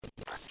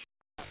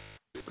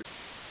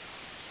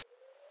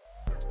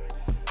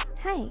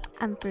Hi,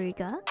 I'm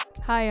Frigga.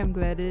 Hi, I'm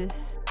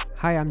Gladys.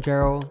 Hi, I'm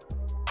Jerol.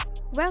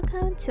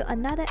 Welcome to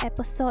another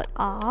episode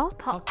of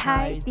Pop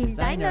Thai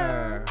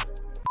Designer.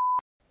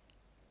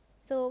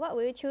 So, what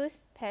will you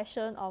choose?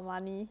 Passion or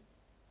money?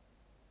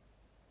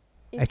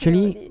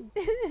 Actually,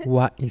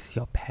 what is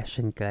your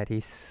passion,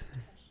 Gladys?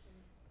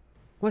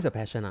 What's your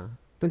passion?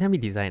 Don't tell me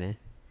design.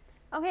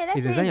 Okay, let's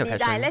Is say design your it's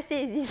design. passion? Let's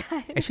say it's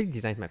design. Actually,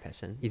 design is my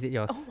passion. Is it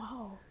yours? Oh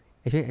wow!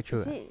 Actually,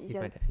 true.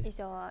 Is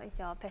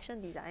your passion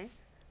design?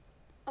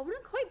 I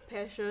wouldn't call it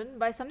passion,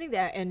 but it's something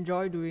that I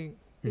enjoy doing.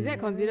 Is that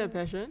considered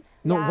passion?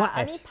 No, Yeah, what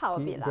I mean part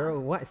of it lah. girl,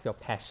 what is your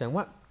passion?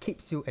 What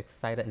keeps you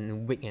excited and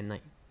awake at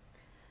night?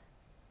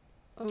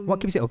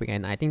 What keeps you awake at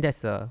night? I think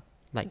that's the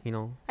I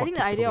think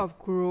the idea of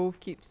growth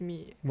keeps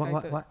me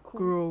excited. What?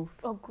 Growth.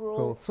 Oh,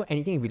 growth. So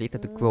anything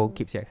related to growth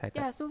keeps you excited.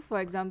 Yeah. So for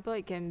example,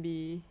 it can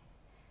be.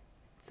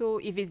 So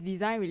if it's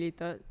design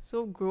related,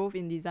 so growth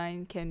in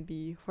design can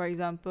be, for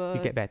example,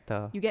 You get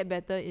better. You get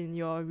better in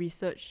your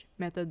research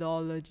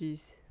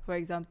methodologies. For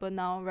example,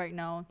 right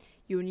now,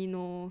 you only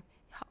know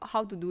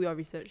how to do your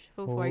research.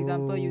 So, for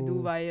example, you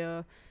do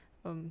via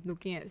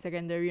looking at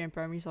secondary and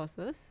primary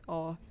sources.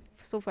 Or,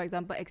 so for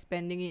example,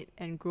 expanding it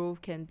and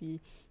growth can be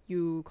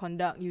you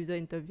conduct user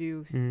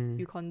interviews,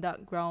 you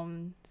conduct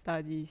ground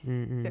studies.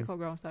 Is that called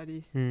ground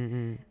studies?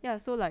 Yeah,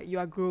 so like you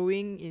are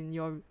growing in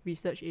your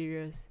research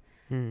areas.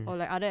 Or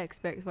like other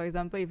aspects. For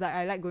example, if like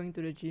I like going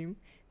to the gym,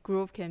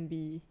 growth can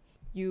be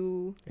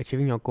you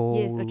Achieving your goals.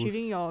 Yes,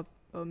 achieving your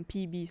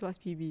PBs. What's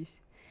PBs?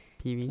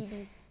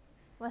 PBs.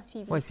 What's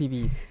PBs? What's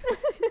PBs?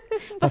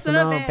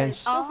 Personal bench.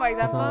 So for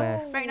example,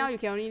 best. right now you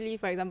can only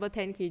lift, for example,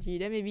 10 kg.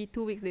 Then maybe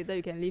 2 weeks later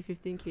you can lift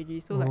 15 kg.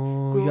 So like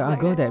growth, you're a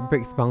girl that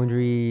breaks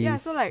boundaries. Yeah,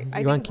 so like I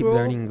you think want to keep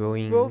learning,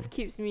 growing. Growth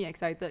keeps me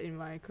excited in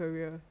my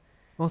career.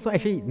 Also,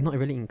 actually, not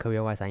really in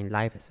career-wise, in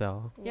life as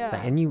well. Yeah.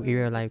 Like any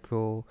area of life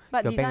grow,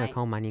 But your design, bank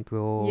account money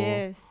grow.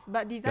 Yes,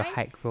 but design. Your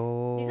height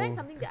grow. Design is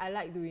something that I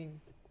like doing.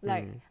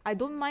 Like I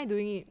don't mind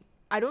doing it.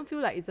 I don't feel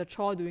like it's a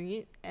chore doing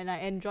it, and I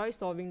enjoy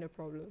solving the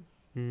problem.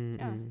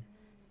 Yeah.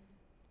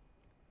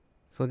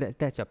 So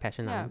that's your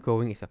passion. Yeah.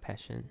 Growing is your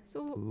passion. So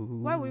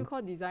why would you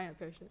call design a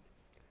passion?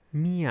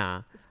 Me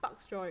It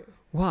sparks joy.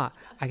 What?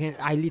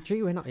 I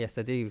literally went out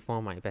yesterday with one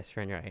of my best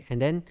friend, right?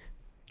 And then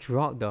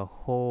throughout the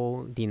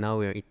whole dinner,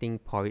 we were eating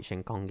porridge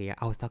and congee.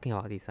 I was talking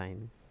about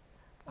design.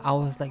 I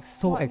was like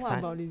so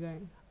excited. What about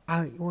design?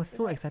 I was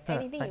so excited.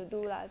 Anything like, you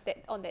do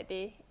on that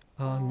day?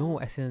 no,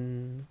 as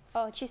in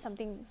Achieve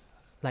something.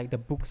 like the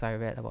books I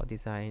read about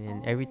design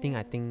and everything.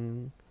 I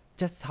think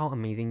just how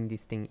amazing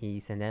this thing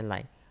is. And then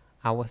like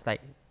I was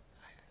like,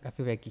 I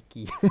feel very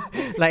geeky.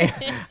 Like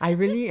I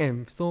really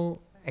am so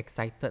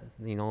excited,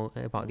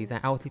 about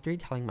design. I was literally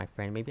telling my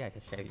friend, maybe I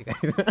just share with you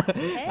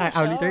guys.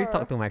 I literally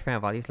talked to my friend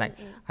about this. Like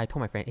I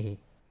told my friend, hey,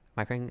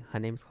 my friend, her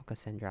name's called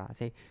Cassandra. I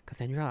say,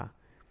 Cassandra,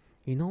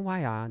 you know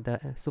why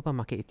the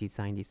supermarket is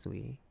designed this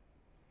way?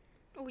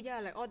 Oh yeah,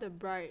 like all the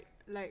bright,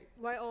 like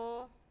why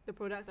all the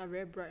products are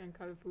very bright and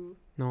colorful.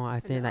 No, I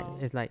say like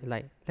it's like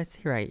let's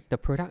say right, the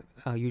product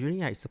usually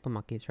like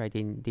supermarkets, right,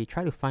 they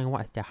try to find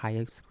what is their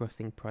highest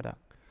grossing product.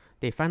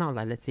 They find out,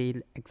 like, let's say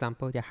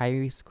example, their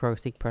highest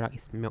grossing product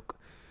is milk.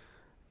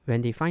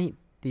 When they find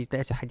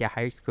that's their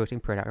highest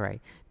grossing product, right,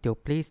 they'll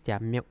place their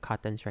milk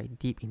cartons right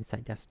deep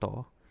inside their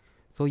store,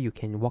 so you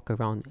can walk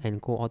around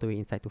and go all the way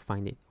inside to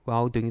find it.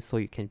 While doing so,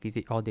 you can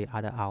visit all the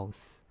other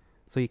aisles,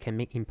 so you can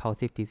make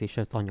impulsive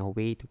decisions on your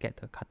way to get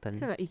the carton.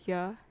 Is that like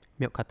IKEA?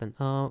 Milk carton.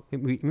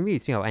 Maybe we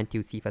speak about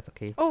NTUC first,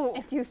 okay? Oh,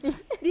 NTUC.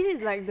 This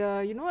is like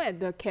at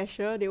the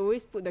cashier they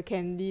always put the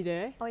candy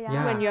there. Oh yeah.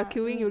 So when you're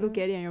queuing, you look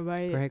at it and you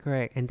buy it.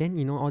 Correct. And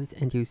then all this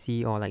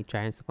NTUC or like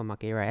giant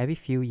supermarket, right? Every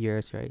few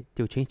years, right,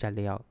 they'll change their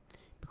layout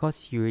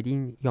because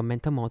your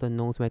mental model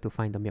knows where to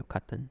find the milk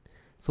carton,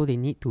 so they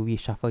need to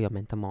reshuffle your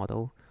mental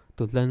model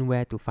to learn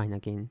where to find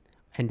again,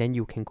 and then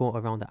you can go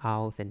around the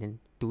aisles and then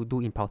do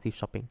impulsive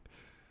shopping.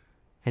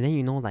 And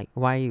then like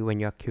why when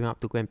you're queuing up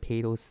to go and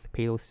pay those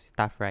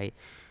stuff, right?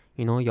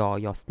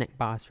 Your snack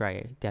bars,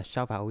 right? Their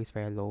shelves are always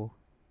very low.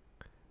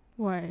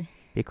 Why?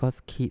 Because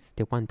kids,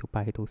 they want to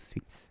buy those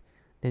sweets,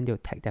 then they'll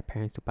tag their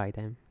parents to buy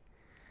them.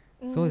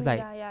 So it's like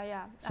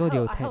yeah. So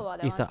they'll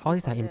tag. It's all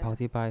these are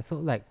impulsive buy. So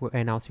like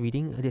when I was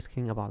reading this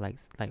thing about like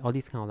all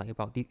this kind of like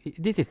about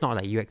this is not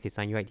like UX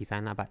design,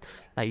 lah, but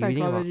like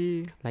reading about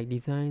like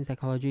design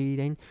psychology.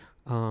 Then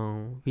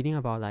reading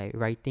about like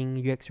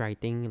writing, UX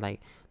writing,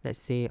 like let's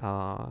say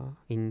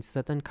in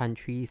certain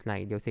countries,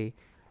 like they'll say,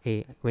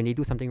 hey, when they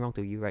do something wrong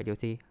to you, right, they'll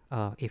say,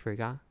 hey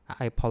Frigga,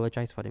 I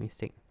apologize for the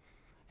mistake.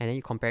 And then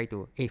you compare it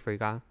to, hey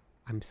Frigga,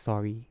 I'm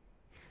sorry.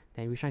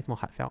 Then which one is more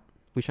heartfelt?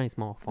 Which one is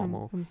more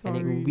formal? I'm sorry.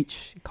 And then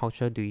which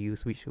culture do you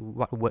use?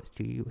 What words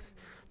do you use?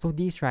 So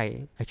these,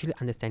 right, actually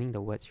understanding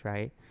the words,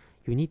 right,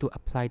 you need to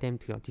apply them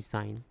to your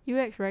design.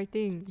 UX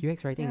writing.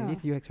 Yeah.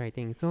 This UX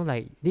writing. So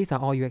like these are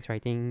all UX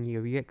writing,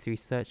 your UX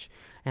research,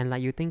 and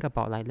like you think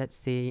about like let's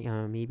say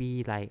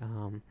maybe like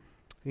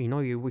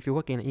if you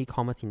work in an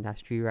e-commerce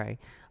industry, right,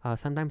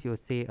 sometimes you'll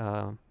say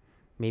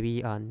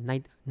maybe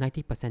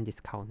 90%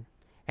 discount,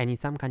 and in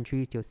some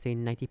countries you'll say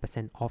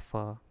 90%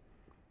 offer.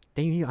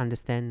 then you need to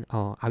understand,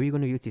 are we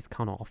going to use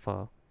discount or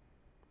offer?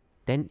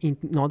 Then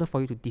in order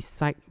for you to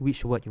decide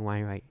which word you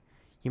want, right,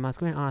 you must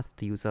go and ask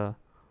the user,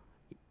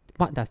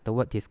 what does the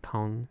word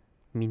discount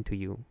mean to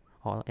you?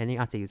 Or and then you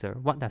ask the user,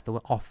 what does the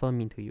word offer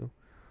mean to you?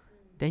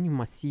 Then you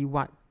must see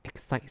what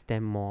excites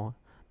them more.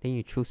 Then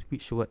you choose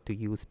which word to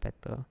use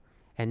better,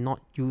 and not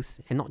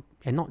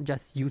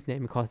just use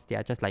them because they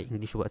are just like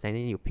English words, and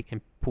then you pick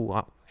and pull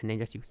up and then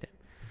just use them.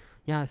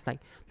 Yeah, it's like,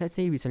 let's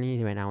say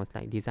recently when I was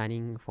like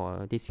designing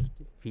for this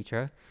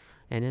feature,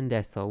 and then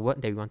there's a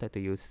word that we wanted to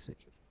use,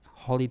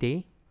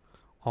 holiday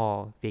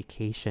or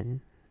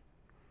vacation.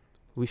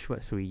 Which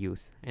word should we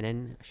use? And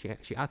then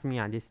she asked me,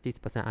 this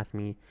person asked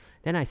me,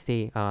 then I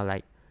say,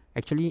 like,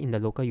 actually in the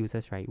local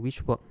users, right,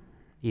 which word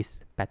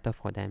is better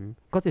for them?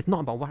 Because it's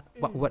not about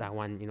what word I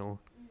want,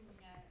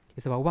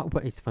 It's about what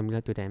word is familiar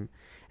to them.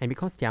 And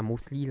because they are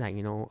mostly like,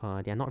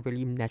 they are not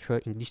really natural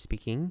English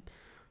speaking,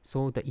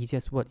 so the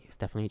easiest word is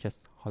definitely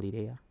just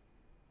holiday.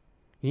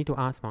 You need to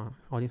ask all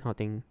this kind of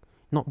thing.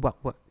 Not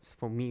what works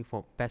for me,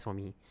 for best for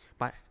me.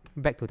 But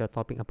back to the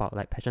topic about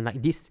like passion,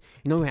 like this,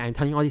 when I'm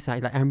telling all this,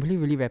 like I'm really,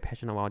 really very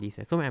passionate about this.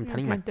 So when I'm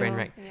telling my friend,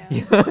 right? See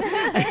the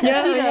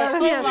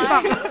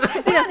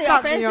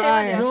sparks in your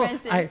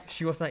eye.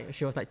 She was like,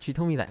 she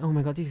told me like, oh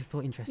my god, this is so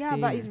interesting. Yeah,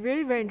 but it's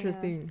really very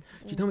interesting.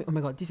 She told me, oh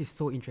my god, this is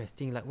so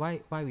interesting. Like why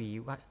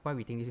we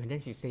think this? And then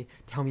she say,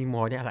 tell me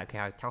more. Then I like, okay,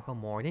 I'll tell her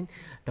more. Then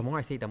the more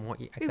I say, the more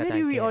excited Where do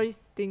you read all these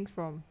things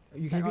from?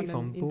 You can read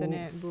from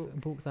internet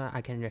books.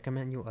 I can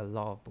recommend you a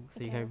lot of books.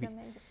 So you can read.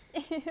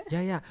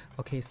 Yeah.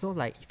 Okay, so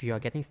like if you are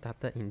getting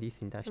started in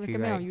this industry,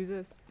 right? Our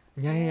users.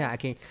 Yeah.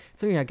 Okay,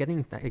 so you are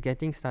getting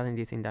started in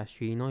this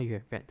industry. You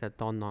have read the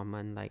Don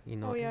Norman, like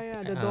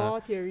the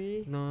door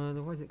theory. No,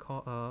 what is it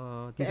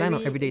called? Design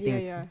of Everyday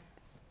Things. Yeah.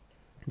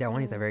 That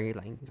one is a very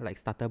like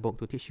starter book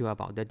to teach you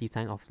about the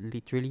design of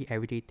literally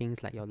everyday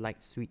things like your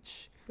light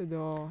switch. The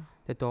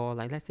door.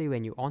 Like let's say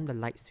when you on the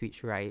light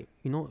switch, right?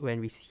 When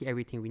we see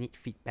everything, we need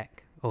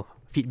feedback. Oh,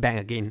 feedback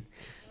again.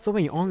 So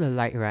when you on the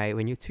light, right?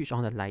 When you switch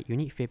on the light, you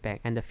need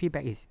feedback, and the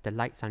feedback is the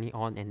light suddenly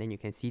on, and then you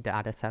can see the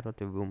other side of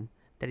the room.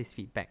 That is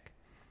feedback.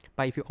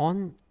 But if you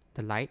on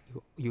the light,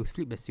 you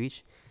flip the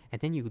switch,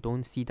 and then you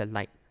don't see the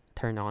light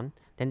turn on,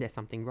 then there's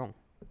something wrong.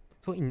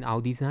 So in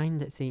our design,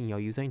 let's say in your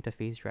user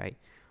interface, right?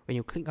 When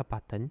you click a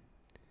button,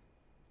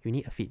 you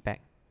need a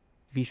feedback,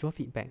 visual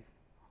feedback,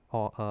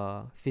 or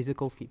a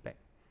physical feedback.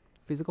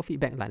 Physical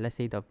feedback, like let's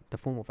say the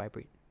phone will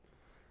vibrate.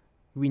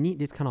 We need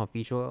this kind of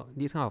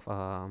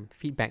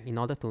feedback in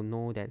order to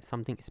know that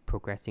something is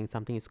progressing,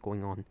 something is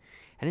going on.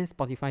 And then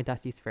Spotify does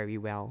this very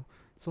well.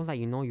 So like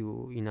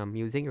you in a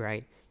music,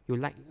 right? You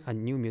like a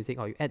new music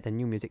or you add the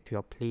new music to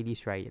your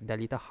playlist, right? The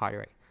little heart,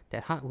 right?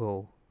 That heart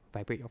will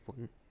vibrate your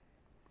phone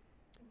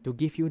to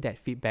give you that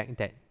feedback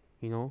that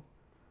you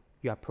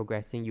are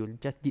progressing. You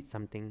just did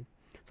something.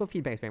 So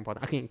feedback is very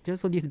important. Okay,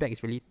 so this book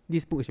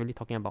is really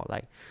talking about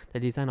like the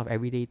design of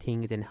everyday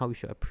things and how we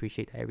should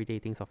appreciate the everyday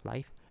things of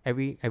life,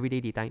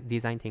 everyday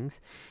design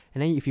things.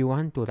 And then if you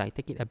want to like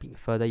take it a bit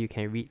further, you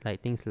can read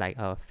like things like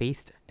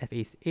FACED,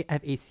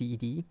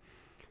 FACED.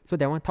 So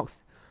that one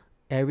talks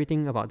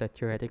everything about the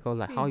theoretical,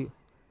 like how you,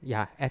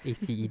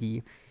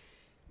 FACED.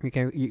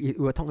 It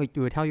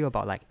will tell you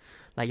about like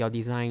your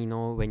design,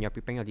 when you're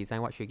preparing your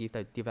design, what should you give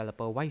the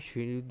developer, why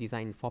should you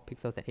design 4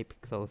 pixels and 8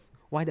 pixels,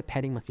 why the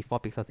padding must be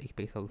 4 pixels, 8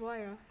 pixels.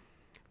 Why?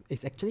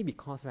 It's actually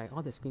because, right,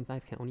 all the screen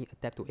size can only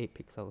adapt to 8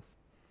 pixels.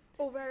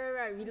 Oh,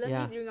 right. We learned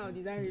this during our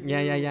design review.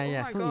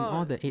 Yeah. Oh so God. in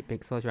all the 8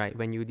 pixels, right,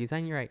 when you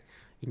design, right,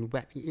 in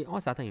web, it all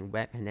started in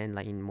web, and then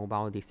like in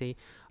mobile, they say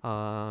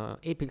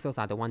 8 pixels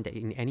are the one that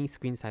in any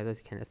screen sizes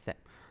you can accept.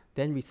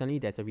 Then recently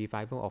there's a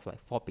revival of like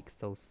 4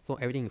 pixels. So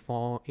everything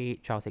 4,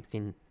 8, 12,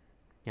 16.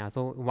 Yeah,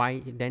 so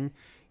why then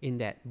in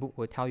that book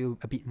will tell you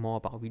a bit more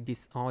about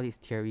all these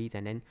theories,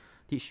 and then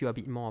teach you a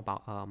bit more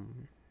about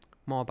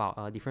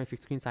different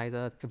screen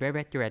sizes. Very,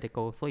 very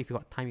theoretical. So if you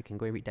got time, you can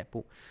go and read that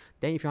book.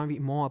 Then if you want to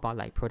read more about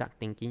like product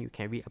thinking, you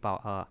can read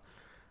about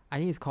I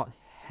think it's called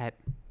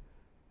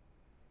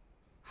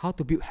how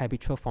to build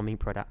habitual forming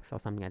products or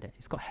something like that.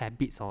 It's called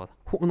Habits or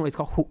it's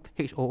called Hooked,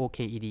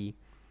 HOOKED.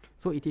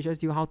 So it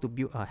teaches you how to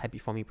build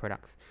habit forming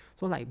products.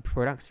 So like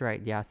products,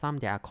 right, there are some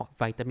that are called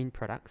vitamin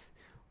products,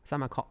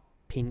 some are called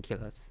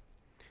painkillers.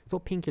 So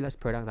painkillers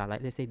products are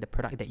like, let's say the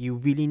product that you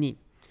really need.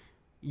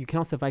 You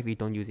cannot survive if you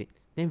don't use it.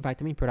 Then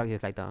vitamin products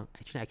is like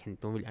I can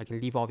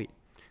live off it.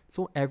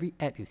 So every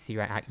app you see,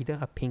 right, are either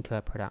a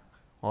painkiller product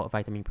or a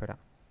vitamin product.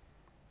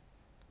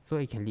 So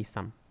you can list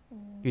some.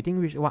 You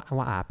think what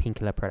are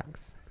painkiller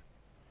products?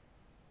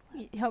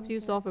 It helps you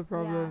solve a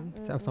problem.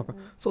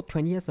 So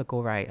 20 years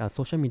ago, right,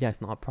 social media is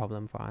not a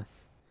problem for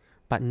us.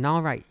 But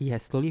now, right, it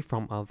has slowly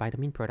from a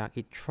vitamin product,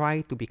 it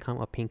tried to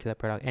become a painkiller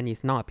product, and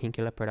it's now a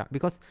painkiller product.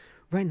 Because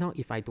right now,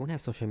 if I don't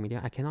have social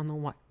media, I cannot know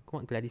what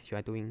Gladys you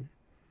are doing.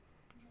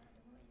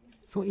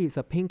 So it's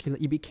a painkiller.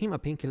 It became a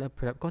painkiller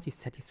product because it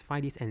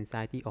satisfied this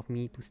anxiety of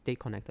me to stay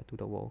connected to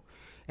the world.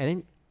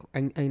 And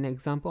then an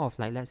example of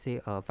like, let's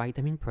say a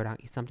vitamin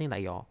product is something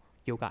like your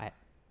yoga app.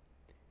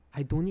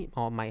 I don't need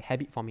my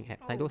habit forming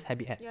app, like Oh, those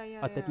habit app, Yeah,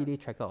 yeah, a 30-day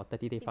tracker or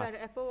 30-day It's like fast.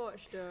 the Apple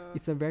Watch,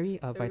 It's a very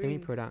vitamin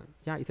rings. product.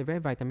 Yeah, it's a very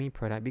vitamin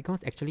product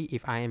because actually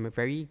if I am a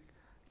very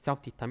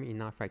self-determined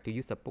enough, right, to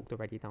use the book to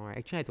write it down, right,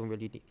 actually I don't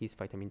really need these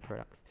vitamin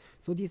products.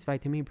 So these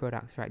vitamin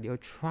products, right, they'll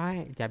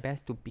try their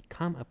best to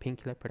become a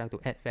painkiller product to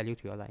add value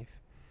to your life.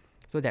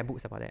 So there are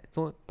books about that.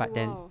 So but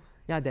then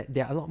yeah,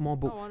 there are a lot more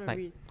books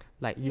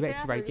like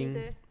UX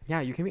writing.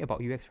 Yeah, you can read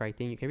about UX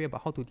writing, you can read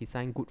about how to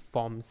design good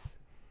forms.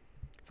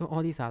 So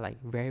all these are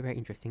like very, very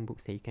interesting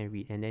books that you can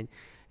read. And then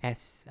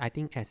as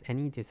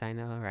any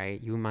designer,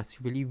 right, you must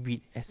really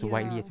read as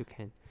widely as you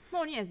can.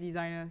 Not only as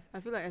designers, I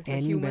feel like as a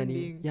human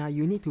being. Yeah,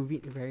 you need to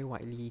read very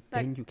widely,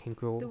 Like, then you can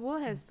grow. The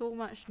world has so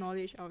much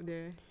knowledge out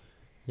there.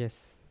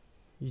 Yes.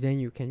 Then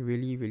you can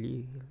really,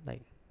 really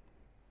like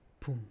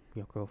boom,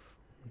 your growth.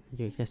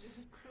 You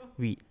just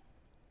read.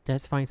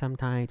 Just find some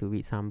time to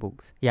read some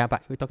books. Yeah,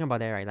 but we're talking about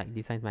that, right? Like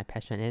design is my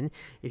passion. And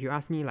if you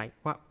ask me like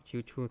what would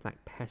you choose,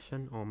 like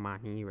passion or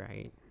money,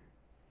 right?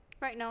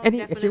 Right now,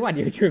 actually what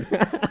do you choose?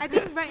 I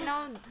think right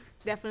now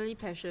definitely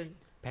passion.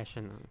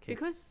 Passion, okay.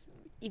 Because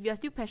if you're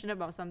still passionate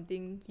about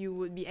something, you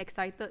would be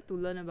excited to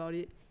learn about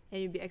it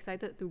and you'll be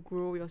excited to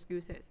grow your skill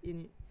sets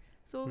in it.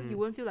 So you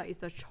won't feel like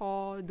it's a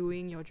chore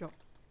doing your job.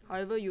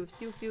 However, you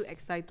still feel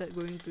excited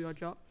going to your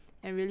job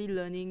and really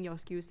learning your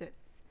skill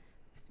sets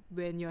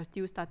when you're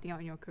still starting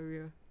out in your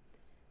career.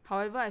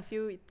 However, I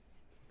feel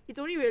it's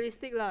only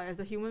realistic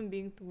as a human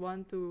being to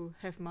want to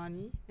have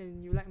money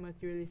and you like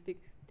materialistic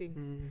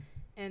things.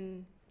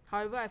 And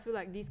however, I feel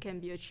like this can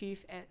be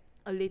achieved at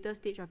a later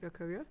stage of your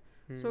career.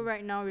 So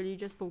right now, really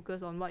just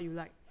focus on what you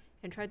like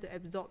and try to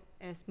absorb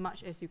as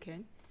much as you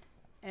can.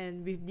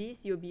 And with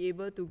this, you'll be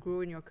able to grow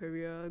in your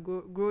career,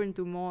 grow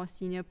into more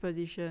senior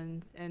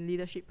positions and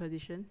leadership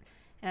positions.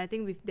 And I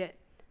think with that,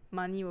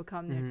 money will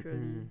come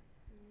naturally.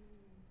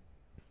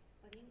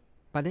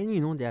 But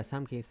then, there are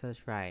some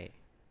cases, right?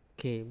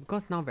 Okay,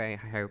 because now very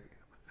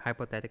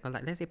hypothetical,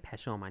 like let's say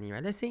passion or money,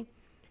 right? Let's say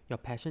your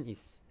passion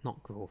is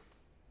not growth.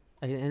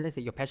 And let's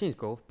say your passion is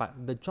growth, but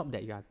the job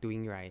that you are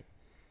doing, right,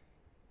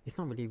 it's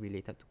not really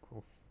related to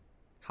growth.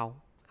 How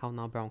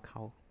now, brown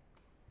cow?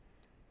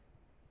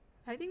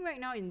 I think right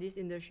now in this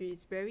industry,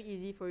 it's very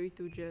easy for you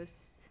to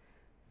just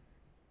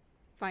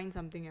find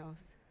something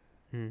else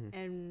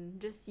and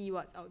just see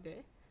what's out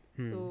there.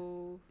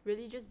 So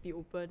really just be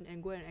open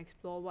and go and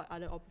explore what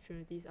other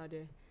opportunities are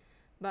there.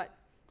 But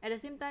at the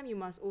same time, you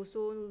must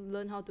also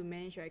learn how to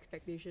manage your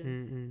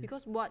expectations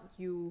because what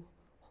you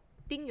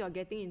think you're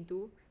getting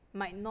into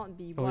might not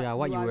be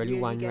what you really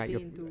want, right?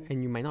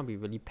 And you might not be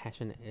really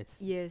passionate as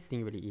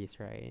thing really is,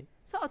 right?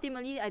 So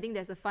ultimately, I think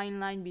there's a fine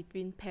line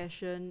between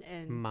passion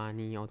and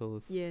money, all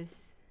those.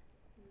 Yes.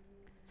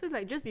 So it's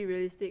like just be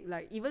realistic.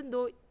 Like even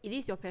though it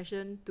is your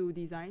passion to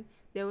design,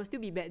 there will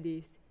still be bad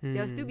days.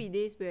 There will still be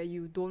days where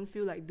you don't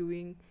feel like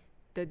doing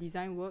the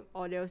design work,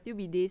 or there will still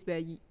be days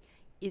where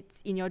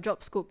it's in your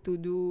job scope to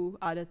do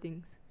other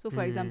things. So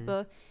for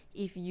example,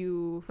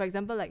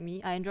 like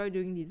me, I enjoy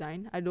doing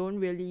design. I don't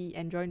really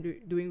enjoy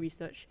doing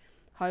research.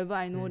 However,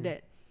 I know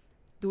that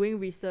doing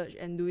research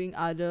and doing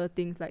other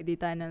things like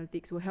data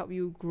analytics will help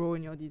you grow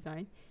in your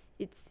design.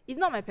 It's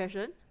not my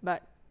passion,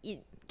 but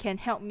it can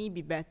help me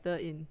be better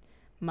in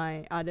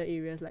my other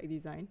areas like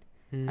design.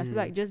 I feel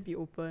like just be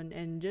open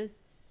and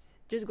just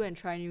go and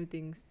try new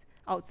things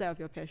outside of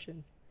your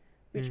passion,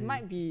 which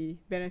might be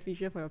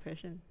beneficial for your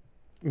passion.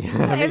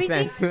 Yeah,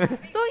 makes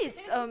sense. So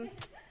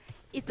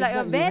it's like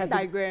a Venn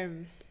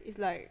diagram. It's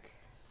like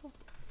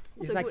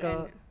it's like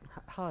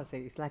how to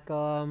say? It's like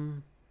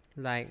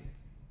like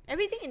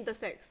everything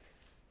intersects.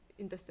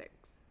 Is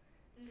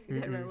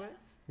that right word?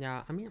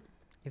 Yeah, I mean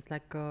it's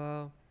like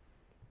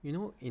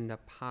in the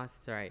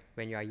past, right,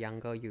 when you are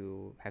younger,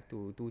 you have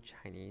to do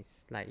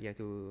Chinese. Like you have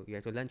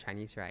to learn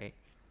Chinese, right?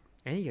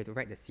 And then you have to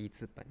write the 习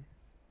字本.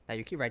 Like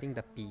you keep writing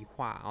the 笔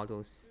画, all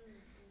those.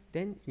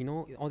 Then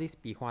all these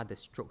笔画, the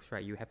strokes,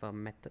 right? You have a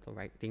method of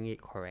writing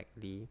it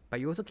correctly, but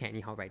you also can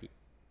anyhow write it.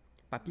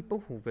 But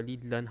people who really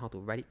learn how to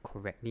write it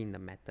correctly in the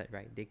method,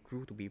 right? They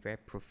grew to be very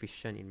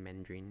proficient in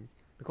Mandarin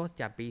because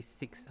their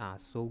basics are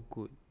so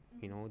good.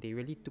 They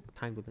really took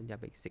time to learn their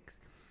basics.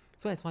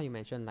 So as what you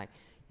mentioned, like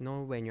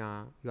when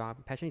your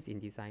passion is in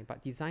design,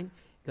 but design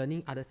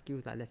learning other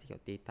skills like let's say your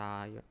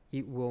data,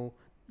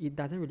 it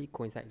doesn't really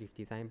coincide with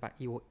design, but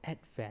it will add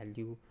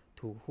value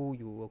to who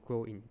you will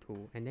grow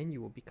into, and then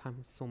you will become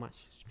so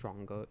much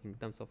stronger in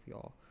terms of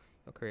your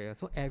career.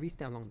 So every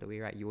step along the way,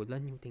 right, you will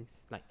learn new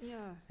things,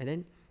 and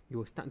then you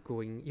will start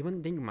growing.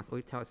 Even then, you must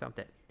always tell yourself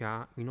that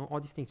all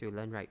these things you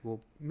learn, right,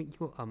 will make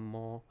you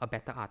a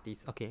better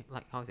artist. Okay,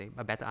 like how to say,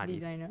 a better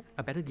artist,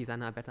 a better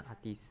designer, a better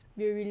artist.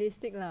 Be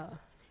realistic lah.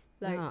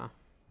 Like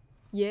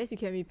yes, you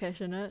can be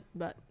passionate,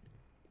 but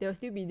there will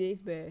still be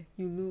days where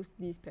you lose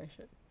this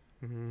passion.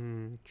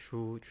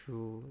 True.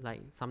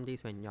 Like some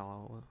days when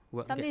your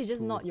work some days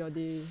just not your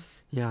day.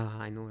 Yeah,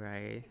 I know,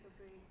 right?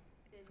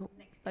 So,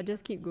 but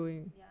just keep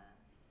going.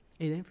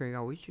 Hey, then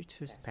Frega, would you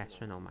choose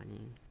passion or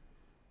money?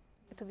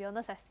 To be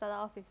honest, I started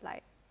off with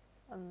like,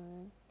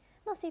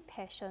 not say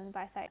passion,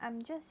 but it's like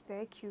I'm just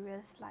very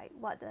curious like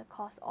what the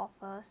course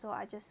offers. So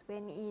I just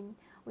went in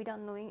without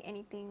knowing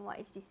anything, what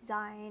is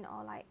design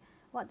or like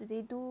what do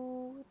they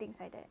do, things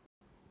like that.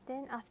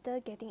 Then after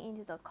getting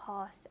into the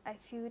course, I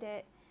feel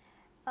that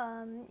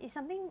it's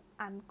something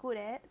I'm good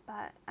at,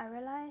 but I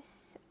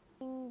realize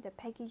the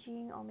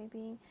packaging or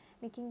maybe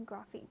making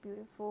graphic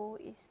beautiful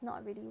is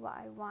not really what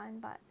I want,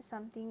 but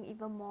something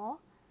even more.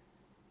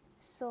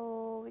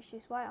 So which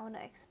is why I want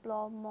to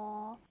explore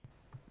more.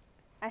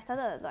 I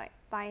started to like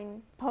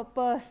find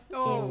purpose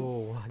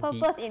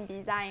in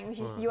design,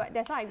 which is UI.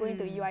 That's why I go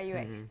into UI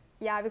UX.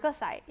 Yeah,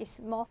 because like it's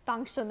more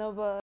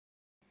functional.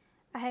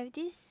 I have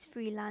this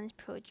freelance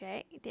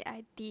project that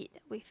I did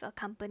with a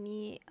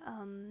company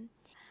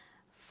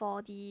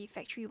for the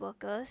factory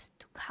workers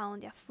to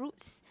count their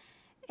fruits.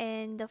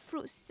 And the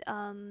fruits,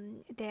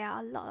 there are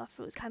a lot of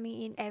fruits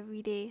coming in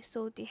every day,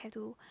 so they have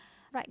to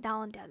write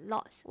down their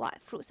lots,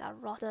 what fruits are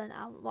rotten,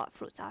 what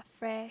fruits are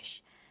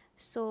fresh.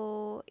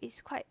 So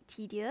it's quite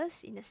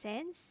tedious in a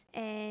sense,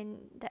 and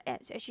the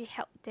apps actually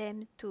help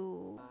them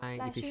to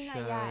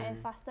efficient. and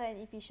faster and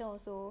efficient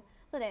also,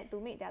 so that to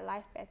make their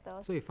life better.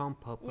 So you found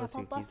purpose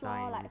with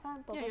design. Like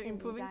find purpose you're in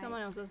improving design.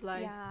 someone else's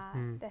life. Yeah,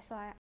 that's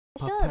why.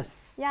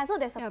 Purpose. Yeah, so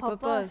there's a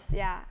purpose.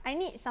 Yeah, I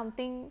need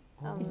something.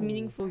 It's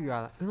meaningful. So you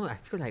are, I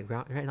feel like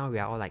right now we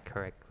are all like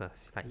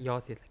characters. Like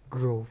yours is like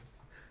growth.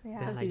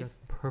 Yeah. Then like yours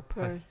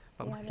purpose.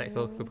 But mine's like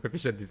so then-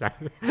 superficial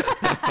design.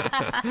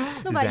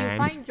 No, but you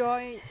find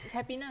joy,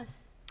 happiness.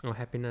 Oh,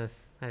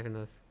 happiness.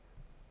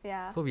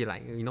 Yeah. So we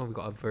like, we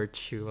got a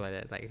virtue like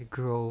that, like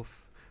growth,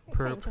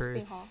 Quite interesting,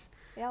 purpose.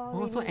 Yeah,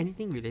 well, Oh, so really.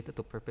 anything related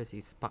to purpose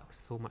is sparks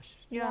so much.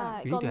 Yeah,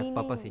 it You need got to have meaning.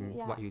 purpose in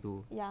Yeah. what you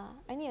do. Yeah,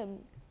 I need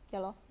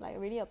like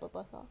really a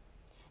purpose.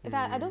 If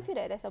I don't feel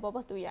that there's a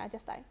purpose to it, I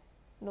just like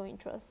no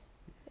interest.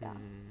 Yeah.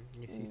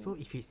 You see, so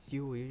if it's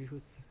you, will you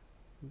choose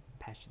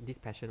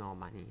passion or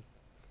money?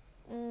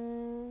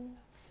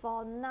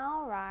 For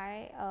now,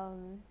 right,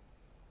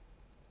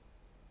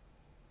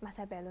 must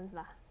have balance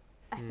lah.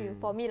 I feel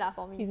for me.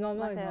 It's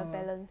normal, must it's have a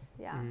normal. balance.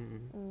 Yeah.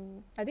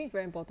 I think it's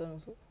very important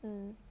also.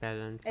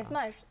 Balance. As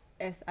much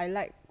as I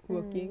like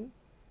working,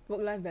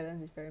 work-life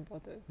balance is very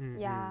important.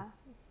 Yeah.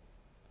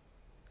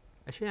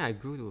 Actually, I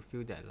grew to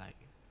feel that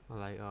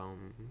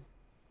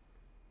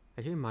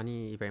actually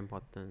money is very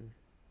important.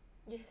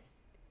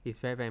 Yes. It's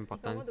very, very It's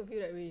important. normal to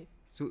feel that way.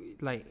 So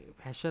like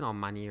passion or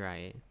money,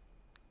 right?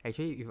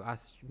 Actually, if you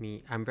ask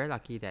me, I'm very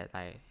lucky that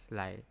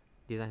like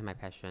design is my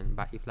passion.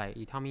 But if like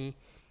you tell me,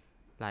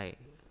 like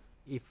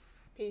if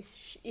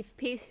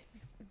Pace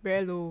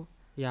very low.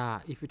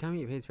 if you tell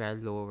me it pays very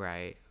low,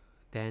 right,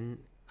 then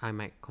I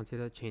might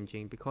consider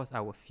changing, because I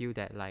would feel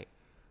that like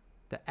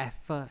the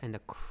effort and the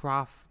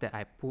craft that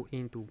I put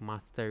in to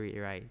master it,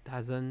 right,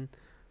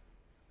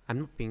 I'm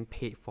not being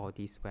paid for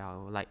this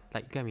well. Like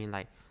you get what I mean?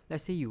 Like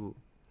let's say you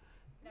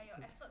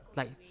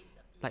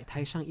like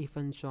台上1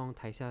分钟，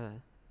台下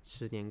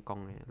10年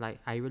功 Like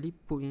I really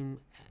put in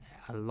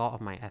a lot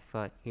of my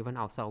effort, even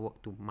outside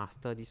work, to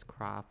master this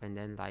craft, and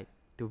then like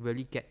to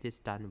really get this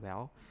done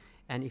well.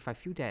 And if I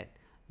feel that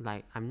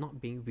like I'm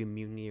not being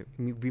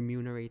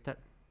remunerated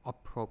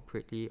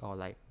appropriately, or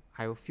like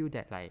I will feel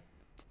that like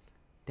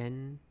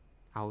then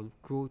I'll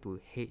grow to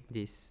hate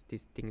this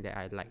thing that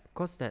I like,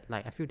 cause that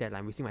like I feel that like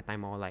I'm wasting my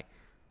time, or like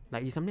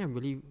it's something I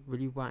really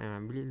really want and I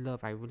really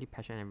love, I really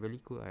passionate, I'm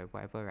really good at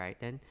whatever, right?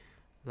 Then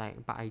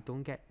like but I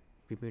don't get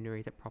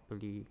remunerated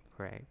properly,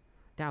 correct?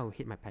 Then I will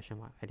hate my passion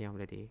at the end of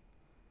the day.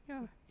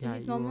 Yeah. Yeah,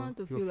 It's normal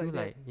to feel like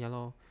that. Yeah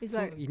lor. It's So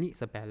like it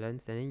needs a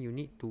balance, and then you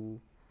need to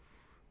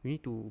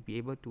be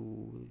able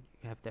to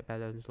have that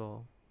balance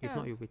lor. If Yeah.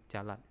 not, you'll be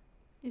jialat.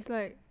 it's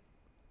like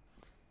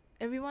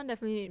everyone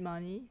definitely need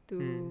money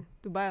to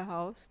buy a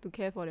house, to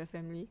care for their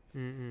family.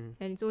 And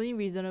it's only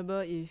reasonable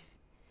if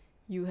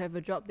you have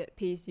a job that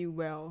pays you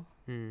well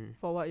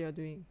for what you're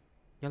doing.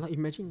 Yeah, like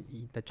imagine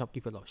the job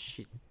give you a lot of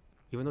shit,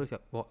 even though it's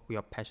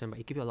your passion, but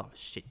it give you a lot of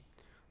shit.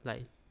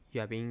 Like you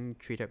are being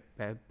treated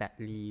very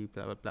badly,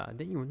 blah blah blah.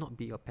 Then you will not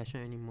be your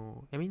passion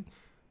anymore. I mean,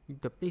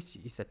 the place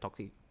is a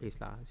toxic place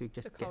lah. So you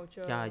just The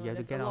culture. you have to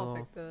there's get a out lot of lor.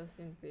 factors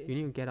in place. You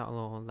need to get out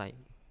lor. Like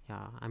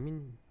I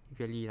mean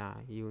really lah.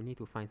 You need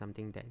to find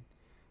something that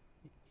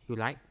you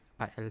like,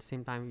 but at the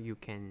same time you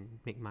can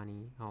make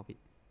money out of it.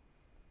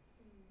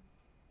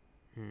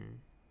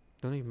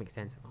 Don't know if it makes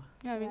sense or not.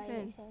 Yeah, it makes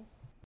sense.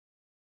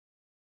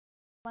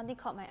 One thing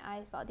caught my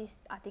eyes about this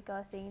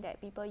article saying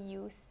that people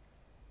use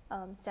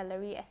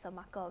salary as a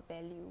marker of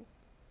value.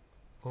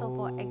 So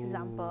for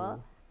example,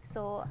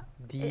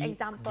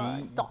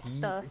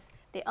 doctors,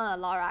 they earn a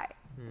lot, right?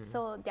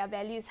 So their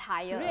value is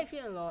higher. Really actually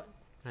a lot.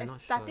 I'm not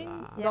Starting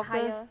sure lah. Yeah,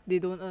 doctors, higher. they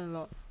don't earn a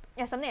lot.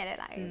 Yeah, something like that,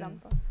 like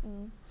example.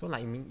 So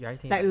like you're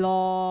saying Like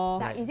law.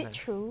 Like, is it like-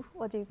 true?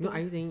 What do you No, think?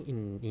 are you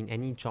saying in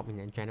any job in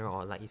general,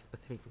 or like it's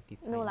specific to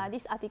design? No lah,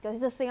 this article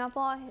is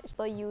Singapore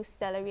people use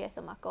salary as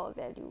a marker of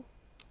value.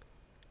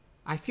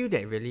 I feel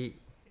that really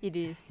It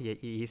is. yeah,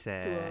 it is.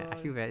 I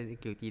feel very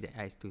guilty that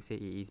I to say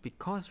it is,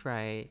 because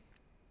right,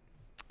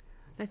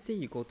 let's say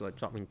you go to a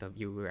job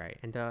interview, right,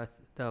 and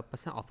the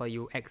person offer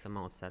you X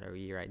amount of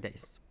salary, right, that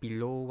is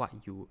below what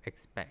you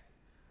expect,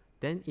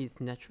 then it's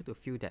natural to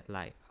feel that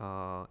like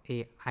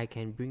hey, I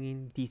can bring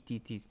in this to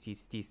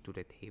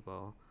the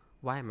table.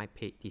 Why am I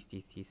paid this?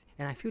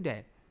 And I feel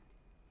that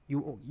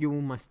you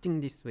must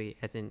think this way,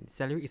 as in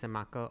salary is a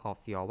marker of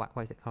your what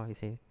is it called? You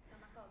say? A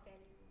marker of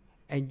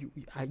value.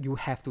 And you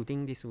have to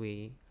think this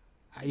way.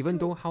 Even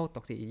though how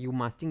toxic, you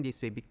must think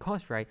this way,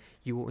 because right,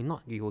 you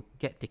will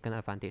get taken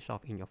advantage of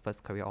in your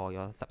first career or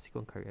your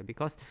subsequent career,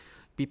 because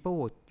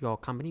your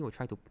company will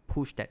try to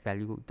push that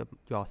value,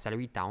 your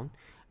salary down,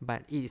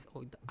 but it is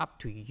up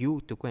to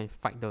you to go and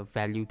fight the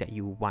value that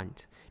you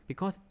want.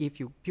 Because if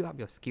you build up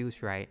your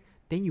skills, right,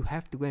 then you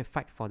have to go and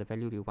fight for the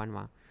value you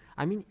want.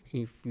 I mean,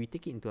 if we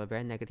take it into a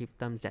very negative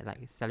terms that like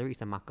salary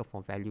is a marker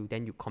for value,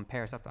 then you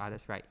compare yourself to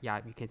others, right?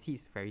 Yeah, you can see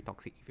it's very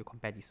toxic if you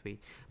compare this way.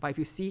 But if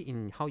you see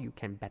in how you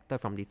can better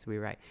from this way,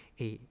 right?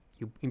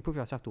 You improve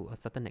yourself to a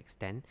certain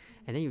extent,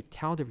 and then you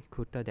tell the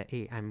recruiter that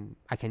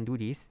I can do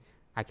this,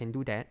 I can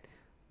do that,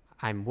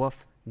 I'm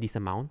worth this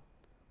amount,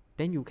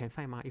 then you can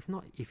find. If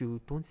not, if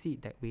you don't see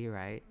it that way,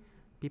 right,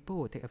 people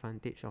will take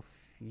advantage of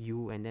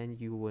you, and then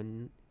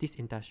this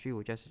industry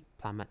will just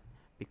plummet,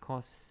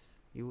 because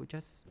you will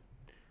just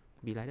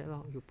be like that,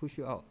 you push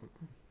you out.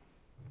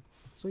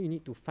 So you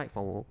need to fight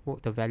for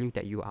the value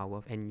that you are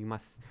worth, and you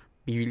must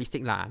be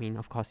realistic lah. I mean,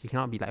 of course, you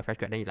cannot be like a fresh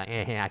grad, then you're like,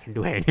 hey, I can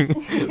do anything.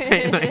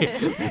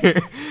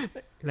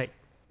 like,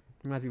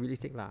 you must be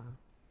realistic lah.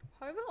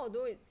 However,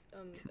 although it's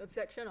a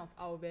reflection of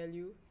our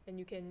value and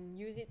you can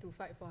use it to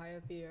fight for higher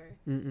pay, right?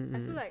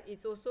 I feel like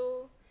it's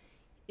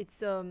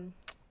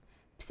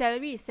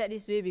salary is set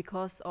this way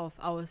because of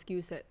our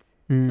skill sets.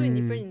 So in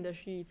different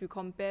industry, if you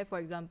compare, for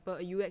example,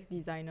 a UX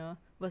designer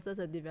versus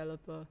a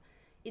developer,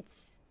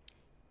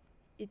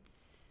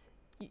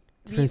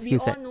 we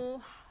all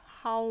know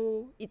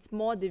how it's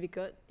more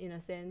difficult in a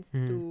sense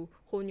to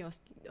hone your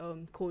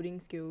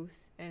coding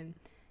skills, and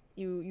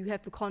you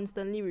have to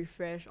constantly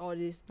refresh all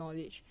this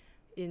knowledge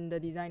in the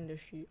design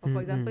industry. Or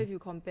for example, if you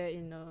compare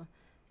in a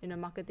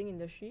marketing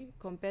industry,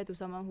 compared to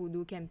someone who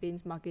do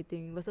campaigns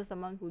marketing versus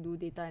someone who do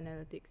data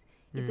analytics,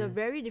 it's a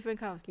very different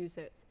kind of skill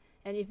sets.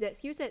 And if that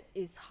skill sets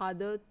is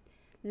harder,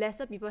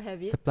 lesser people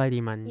have it. Supply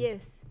demand.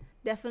 Yes,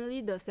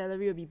 definitely the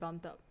salary will be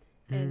bumped up,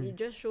 and it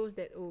just shows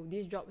that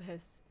this job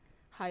has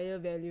higher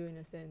value in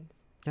a sense.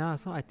 Yeah,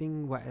 so I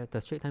think what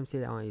the Straits Times say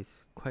that one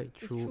is quite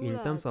true in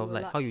lah, terms to of a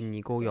like how you large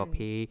nego your extent.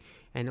 pay,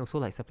 and also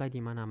like supply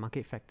demand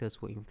market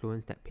factors will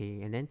influence that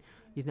pay. And then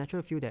it's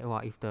natural to feel that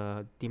if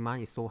the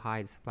demand is so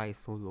high, the supply is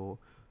so low,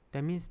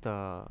 that means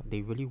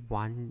they really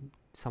want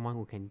someone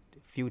who can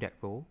fill that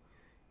role,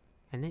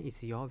 and then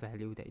it's your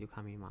value that you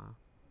come in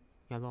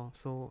Yeah lor.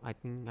 So I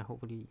think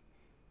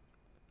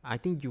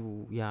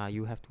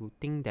you have to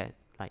think that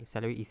like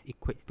salary is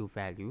equates to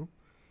value,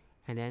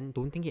 and then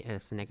don't think it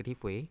as a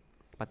negative way,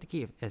 but take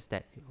it as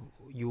that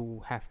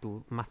you have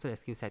to master the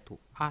skill set to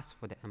ask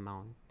for that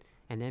amount,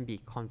 and then be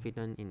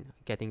confident in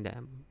getting that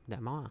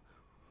amount.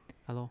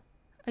 Hello.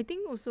 I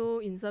think also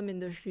in some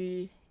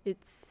industry,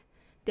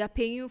 they are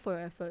paying you for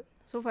your effort.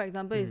 So for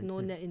example, it's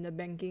known that in the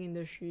banking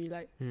industry,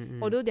 like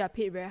although they are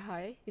paid very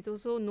high, it's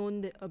also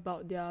known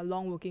about their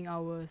long working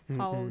hours,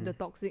 how the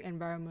toxic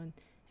environment.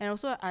 And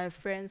also I have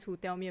friends who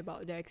tell me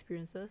about their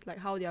experiences, like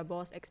how their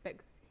boss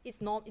expects it's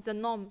a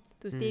norm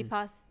to stay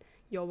past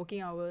your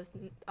working hours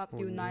up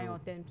till 9 or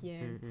 10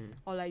 p.m.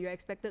 Or like you're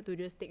expected to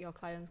just take your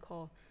client's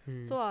call.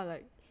 So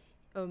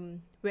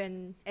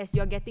when as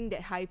you're getting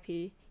that high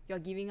pay, you're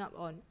giving up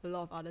on a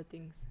lot of other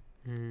things.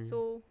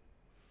 So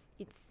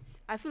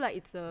I feel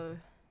like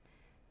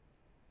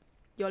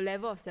your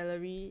level of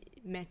salary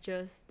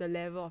matches the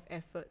level of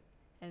effort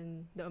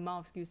and the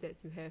amount of skill sets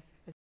you have.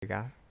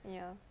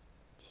 Yeah,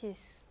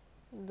 his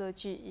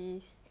legit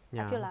is.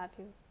 Yeah. I feel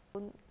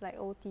like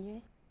OT.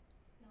 No,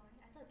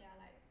 I thought they are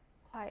like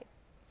quite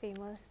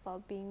famous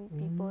for being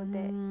people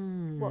that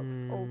works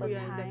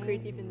overtime. In the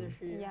creative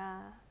industry. Yeah.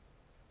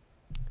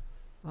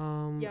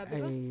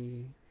 Because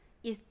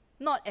it's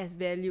not as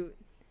valued.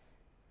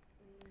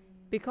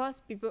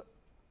 Because people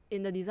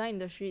in the design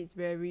industry, it's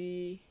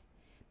very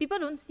people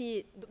don't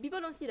see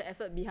the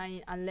effort behind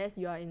it unless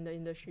you are in the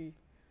industry.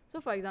 So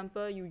for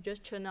example, you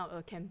just churn out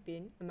a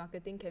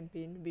marketing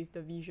campaign with the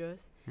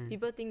visuals.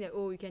 People think that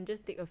you can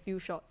just take a few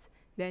shots,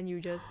 then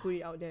you just put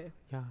it out there.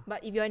 Yeah.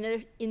 But if you're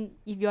in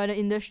the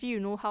industry,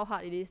 you know how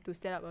hard it is to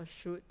set up a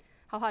shoot,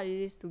 how hard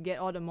it is to get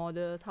all the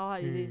models, how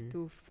hard it is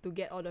to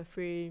get all the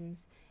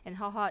frames, and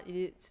how hard it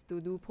is to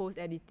do post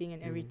editing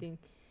and everything.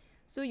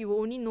 So you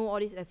will only know all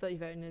this effort if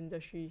you're in the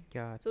industry.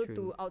 Yeah, so true.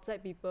 to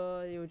outside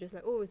people, they will just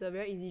like, it's a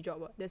very easy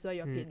job. That's why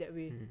you're paid that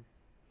way.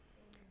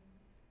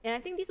 And I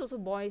think this also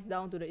boils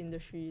down to the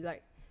industry,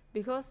 like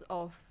because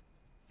of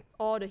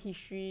all the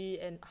history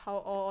and how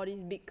all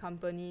these big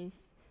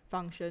companies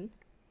function.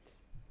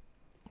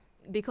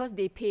 Because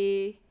they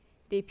pay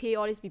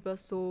all these people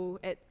so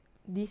at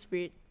this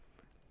rate,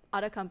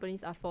 other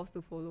companies are forced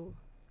to follow.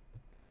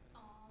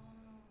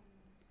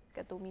 It's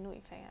got domino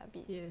effect a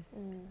bit. Yes.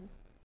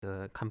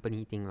 The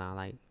company thing lah,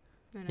 like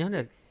You know,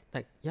 there's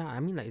like, yeah, I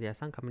mean, like, there are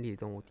some companies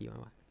that don't OT or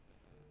what,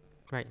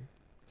 right?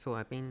 So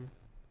I think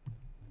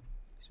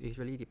it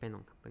really depends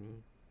on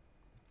company.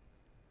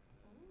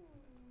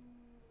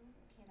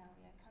 Okay, now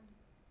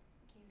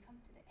we come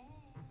to the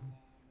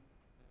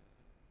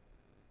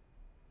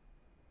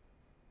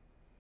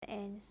end.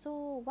 And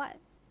so, what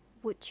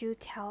would you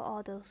tell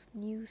all those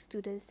new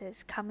students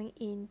that's coming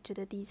into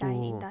the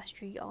design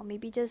industry, or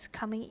maybe just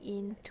coming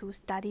in to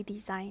study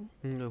design?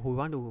 Who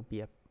want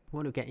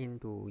to get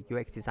into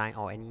UX design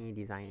or any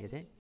design, is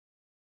it?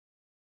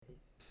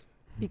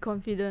 Be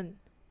confident.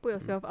 Put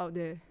yourself out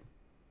there.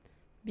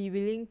 Be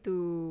willing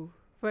to,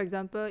 for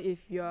example,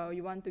 if you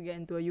want to get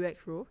into a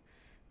UX role,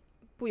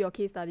 put your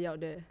case study out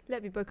there.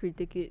 Let people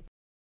critique it.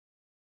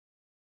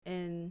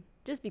 And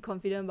just be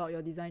confident about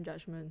your design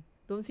judgment.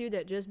 Don't feel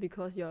that just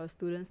because you're a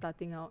student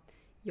starting out,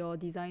 your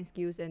design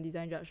skills and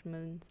design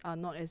judgments are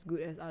not as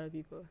good as other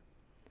people.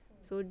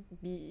 So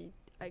be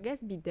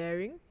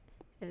daring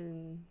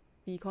and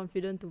be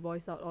confident to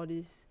voice out all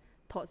these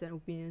thoughts and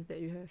opinions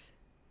that you have.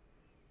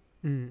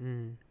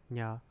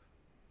 Yeah.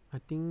 I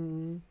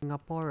think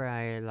Singapore,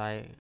 right,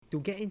 like, to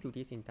get into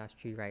this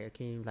industry, right,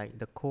 okay, like,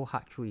 the cold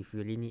hard truth, if you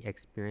really need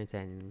experience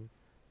and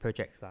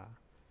projects lah,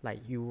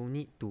 like, you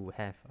need to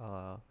have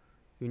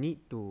you need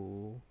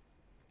to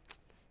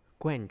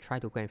go and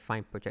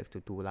find projects to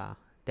do lah.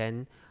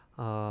 Then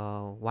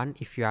one,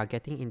 if you are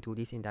getting into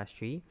this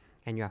industry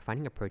and you are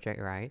finding a project,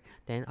 right,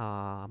 then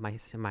my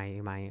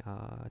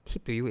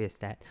tip to you is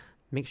that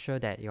make sure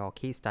that your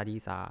case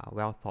studies are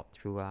well thought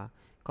through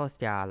because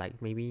they are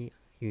like, maybe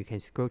you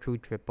can scroll through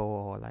Dribble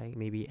or like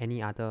maybe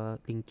any other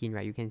LinkedIn,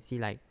 right, you can see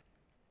like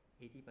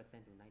 80%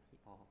 to 90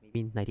 or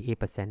maybe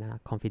 98%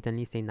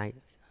 confidently say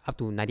up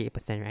to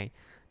 98%, right,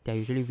 they are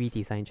usually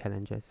redesign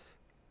challenges,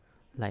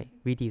 like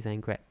redesign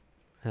Grab,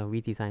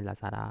 redesign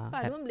Lazada.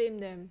 But I don't blame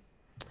them.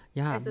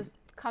 Yeah.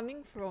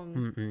 Coming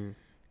from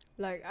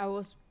like, I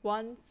was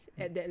once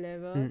at that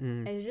level,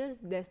 and it's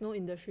just there's no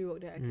industry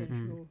work that I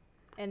can show,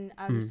 and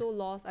I'm so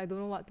lost. I don't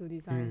know what to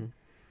design.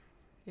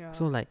 Yeah.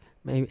 So like,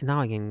 maybe now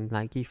I can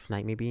like give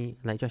like, maybe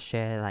like just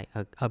share like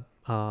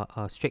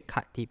a straight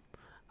cut tip.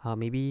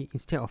 Maybe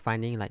instead of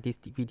finding like these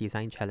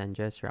redesign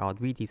challenges, right, or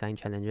redesign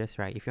challenges,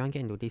 right, if you want to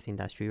get into this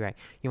industry, right,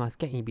 you must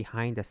get in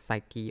behind the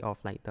psyche of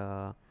like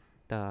the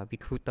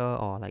recruiter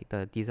or like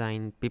the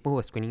design people who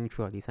are screening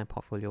through your design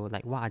portfolio.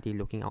 Like, what are they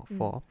looking out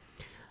for?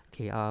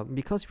 Okay,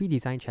 because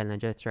redesign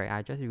challenges, right,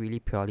 are just really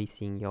purely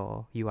seeing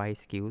your UI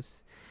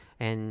skills.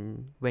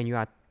 And when you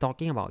are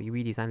talking about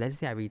redesign, let's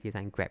say I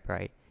redesign Grab,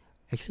 right,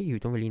 actually you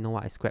don't really know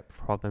what is Grab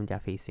problem they're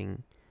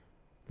facing.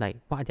 Like,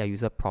 what are their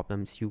user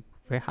problems?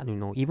 Very hard to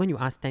know. Even you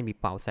ask 10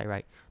 people outside,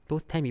 right,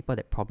 those 10 people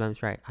that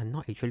problems, right, are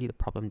not actually the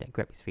problem that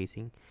Grab is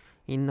facing.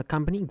 In the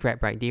company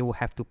Grab, right, they will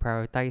have to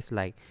prioritize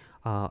like,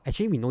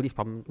 actually we know this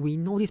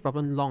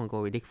problem long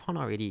ago, they found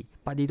out already,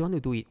 but they don't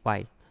want to do it.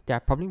 Why? There are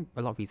probably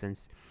a lot of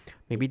reasons.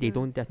 Maybe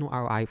there's no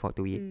ROI for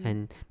do it,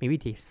 and maybe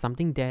there's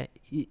something there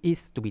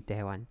is to be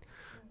there one.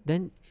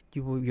 Then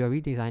your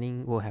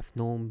redesigning will have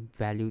no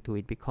value to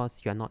it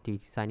because you're not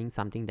designing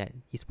something that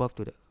is worth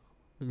to the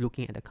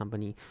looking at the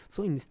company.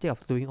 So instead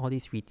of doing all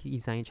these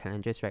redesign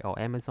challenges, right, or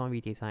Amazon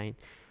redesign,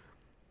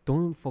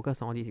 don't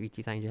focus on all these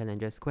redesign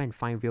challenges. Go and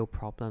find real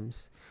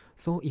problems.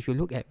 So if you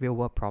look at real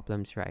world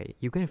problems, right,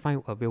 you go and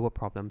find a real world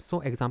problem.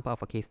 So example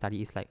of a case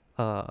study is like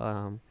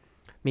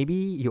maybe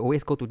you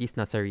always go to this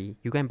nursery,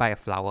 you go and buy a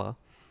flower.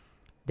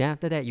 Then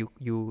after that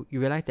you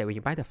realize that when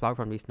you buy the flower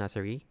from this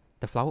nursery,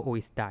 the flower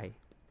always die.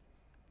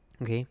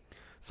 Okay,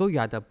 so you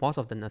are the boss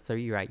of the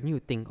nursery, right? You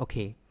think,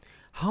 okay,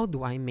 how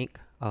do I make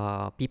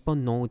people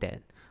know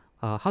that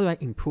how do I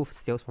improve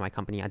sales for my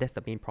company? That's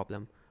the main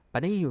problem.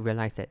 But then you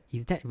realize that,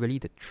 is that really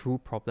the true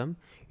problem?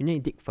 You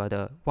need to dig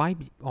further. Why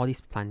all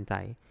these plants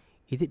die?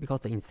 Is it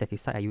because the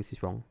insecticide I use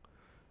is wrong?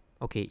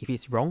 Okay, if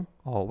it's wrong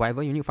or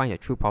whatever, you need to find the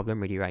true problem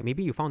already, right?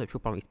 Maybe you found the true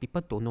problem is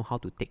people don't know how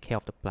to take care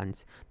of the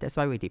plants. That's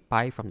why when they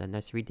buy from the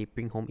nursery, they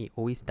bring home, it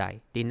always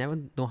die. They never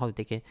know how to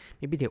take care.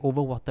 Maybe they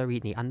overwater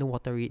it, they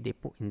underwater it, they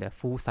put in the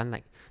full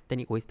sunlight,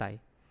 then it always die.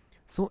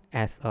 So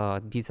as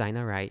a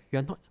designer, right,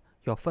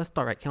 your first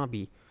thought, right, cannot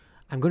be,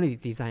 I'm going to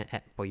design an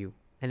app for you,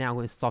 and then I'm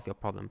going to solve your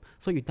problem.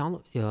 So you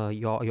download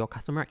your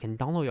customer can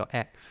download your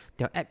app.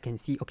 Their app can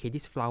see, okay,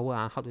 this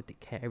flower, how to take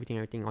care, everything,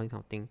 all this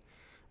kind of thing.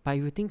 But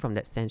if you think from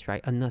that sense,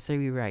 right, a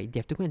nursery, right, they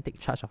have to go and take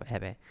charge of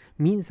app.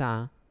 Means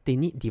they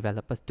need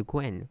developers to go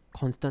and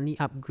constantly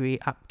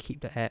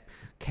upkeep the app,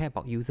 care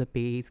about user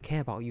base,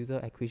 care about user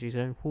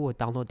acquisition, who will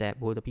download the app,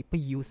 will the people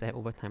use the app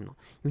over time? No,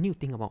 you need to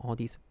think about all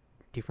these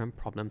different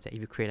problems that if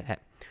you create an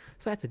app.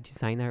 So as a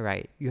designer,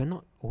 right, you're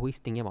not always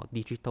thinking about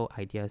digital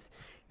ideas.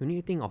 You need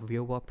to think of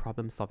real world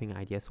problem solving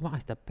ideas. What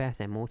is the best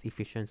and most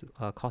efficient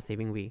cost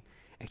saving way?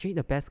 Actually,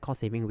 the best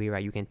cost saving way,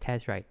 right, you can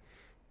test, right,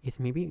 is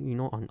maybe,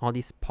 on all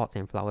these pots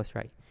and flowers,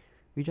 right,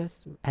 we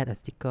just add a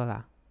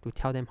sticker to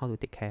tell them how to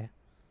take care.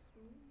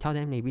 Tell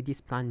them maybe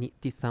this plant needs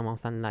this amount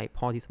of sunlight,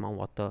 pour this amount of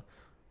water.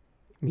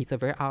 It's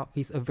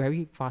a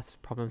very fast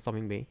problem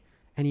solving way,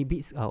 and it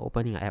beats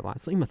opening an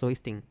app. So you must always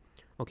think,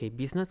 okay,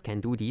 business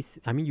can do this.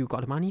 I mean, you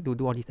got the money to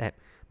do all this app,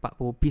 but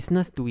will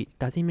business do it?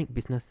 Does it make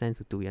business sense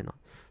to do it or not?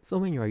 So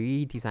when you're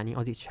really designing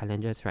all these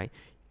challenges, right,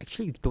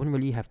 actually you don't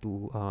really have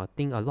to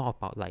think a lot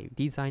about like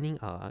designing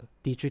a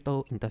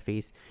digital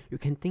interface. You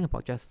can think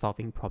about just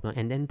solving problem,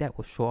 and then that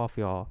will show off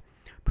your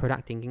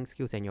product thinking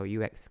skills and your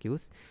UX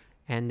skills.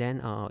 And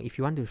then if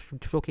you want to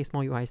showcase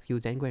more UI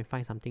skills, then go and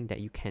find something that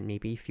you can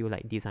maybe feel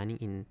like designing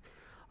in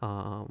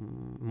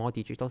more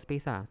digital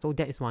space. So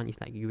that is one,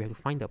 is like you have to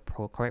find the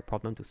correct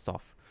problem to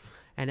solve.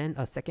 And then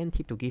a second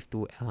tip to give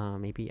to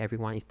maybe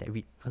everyone is that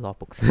read a lot of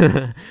books.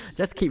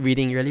 Just keep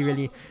reading,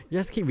 really,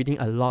 just keep reading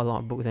a lot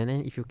of books. And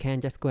then if you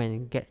can, just go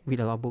and read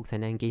a lot of books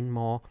and then gain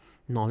more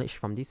knowledge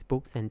from these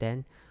books. And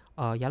then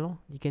you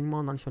gain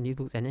more knowledge from these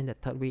books. And then the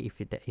third way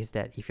is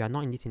that if you are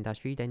not in this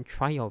industry, then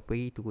try your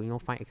way to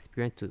find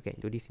experience to get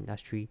into this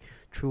industry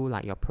through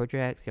like your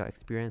projects, your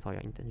experience, or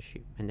your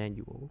internship. And then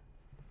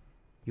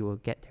you will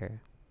get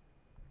there.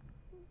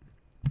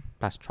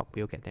 Plus chop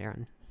will get there.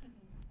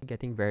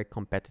 Getting very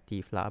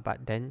competitive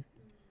but then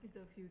It's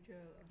the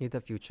future. It's the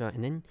future.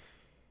 And then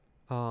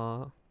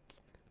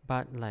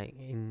but like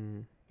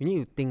you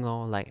need to think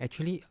like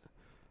actually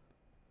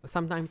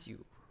sometimes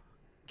you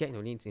get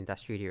into this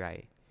industry,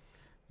 right,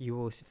 you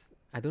will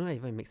I don't know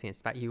if it makes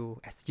sense, but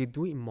as you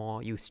do it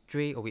more, you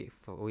stray away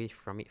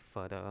from it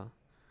further.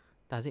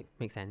 Does it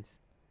make sense?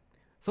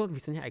 So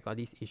recently I got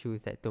these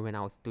issues that when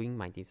I was doing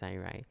my design,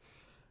 right,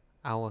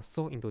 I was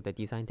so into the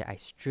design that I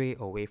stray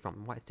away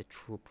from what's the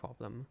true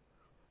problem,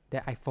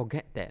 that I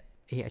forget that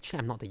actually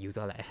I'm not the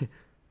user.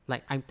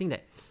 Like I think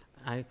that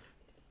I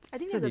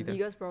think that's the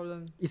biggest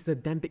problem. It's a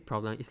damn big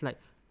problem. It's like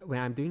when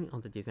I'm doing all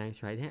the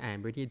designs, right, then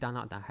I'm already done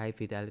out the high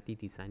fidelity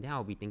design, then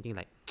I'll be thinking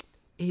like,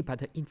 but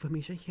the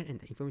information here and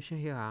the information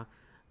here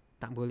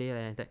tak boleh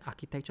leh, the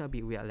architecture a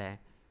bit weird leh.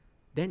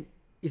 Then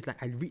it's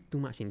like I read too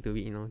much into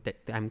it,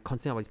 that I'm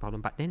concerned about this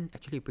problem, but then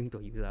actually bring to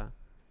a user,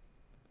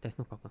 there's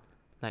no problem.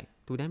 Like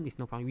to them it's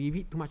no problem. We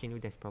read too much into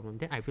this problem.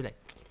 Then I feel like,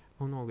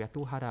 oh no, we are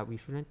too hard. We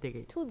shouldn't take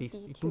it too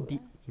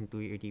deep into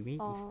it already. We need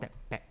to step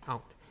back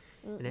out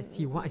and then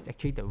see what is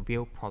actually the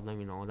real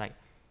problem. Like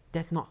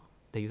that's not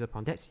the user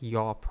problem. That's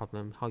your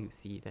problem. How you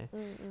see it.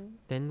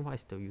 Then what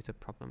is the user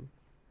problem?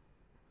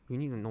 You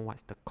need to know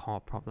what's the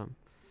core problem.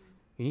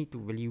 You need to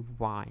really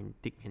and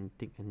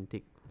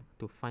dig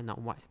to find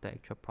out what's the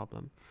actual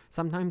problem.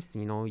 Sometimes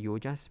you'll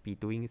just be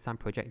doing some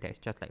project that's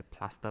just like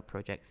plaster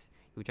projects.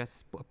 You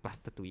just put a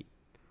plaster to it.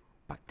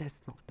 But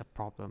that's not the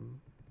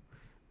problem.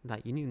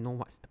 Like you need to know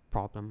what's the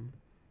problem.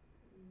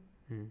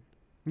 You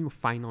need to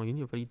find out. You need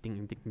to really think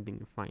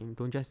and find.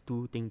 Don't just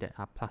do things that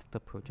are plaster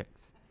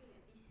projects.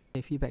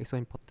 The feedback is so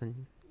important.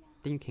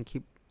 Then you can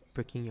keep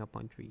breaking your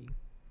boundary.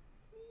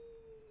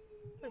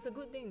 It's a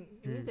good thing.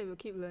 It means that we'll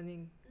keep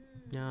learning.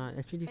 Yeah,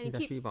 actually this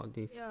industry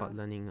about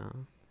learning.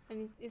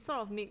 And it sort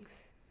of makes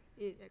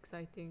it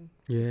exciting.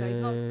 Yes, it's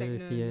not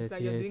stagnant. yes, it's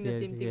like you're doing the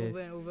same thing over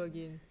and over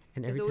again.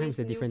 And every time it's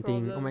a different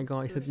thing. Oh my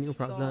god, it's a new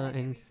problem,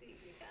 and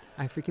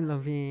I freaking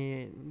love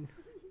it.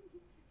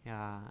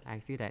 Yeah, I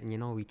feel that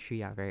we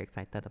three are very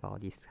excited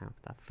about this kind of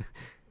stuff.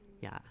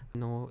 Yeah,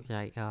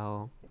 like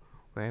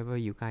wherever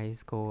you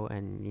guys go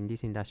and in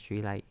this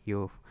industry, like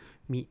you'll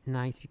meet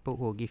nice people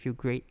who will give you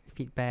great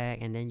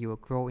feedback, and then you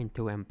will grow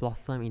into and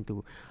blossom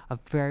into a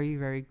very,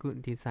 very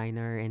good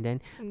designer. And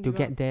then to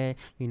get there,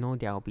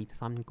 there will be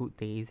some good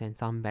days and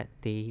some bad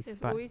days. There's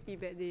but always be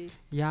bad days.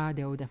 Yeah,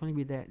 there will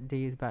definitely be bad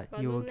days, but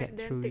you will get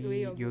through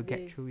it. You'll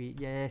get days. through it.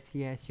 Yes,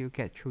 you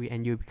get through it,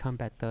 and you become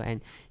better.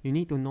 And you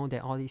need to know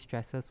that all these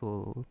stresses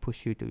will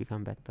push you to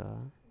become better.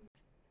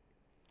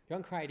 You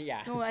want to cry already,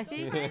 yeah? No, I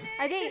think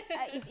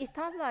it's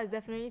tough lah. It's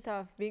definitely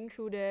tough. Being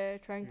through there,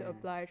 trying to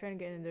apply, trying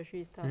to get in the industry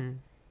is tough.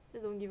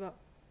 Just don't give up.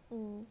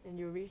 And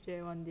you'll reach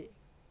there one day.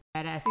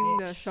 Sing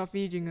the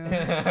Shopee jingle.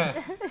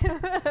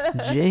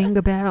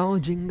 Jingle bell,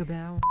 jingle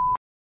bell.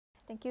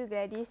 Thank you,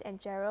 Gladys and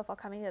Jerol, for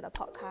coming to the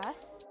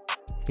podcast.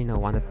 It's been a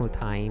wonderful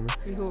time.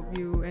 We hope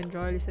you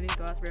enjoy listening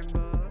to us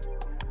ramble.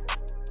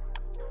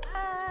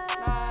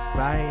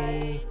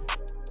 Bye. Bye.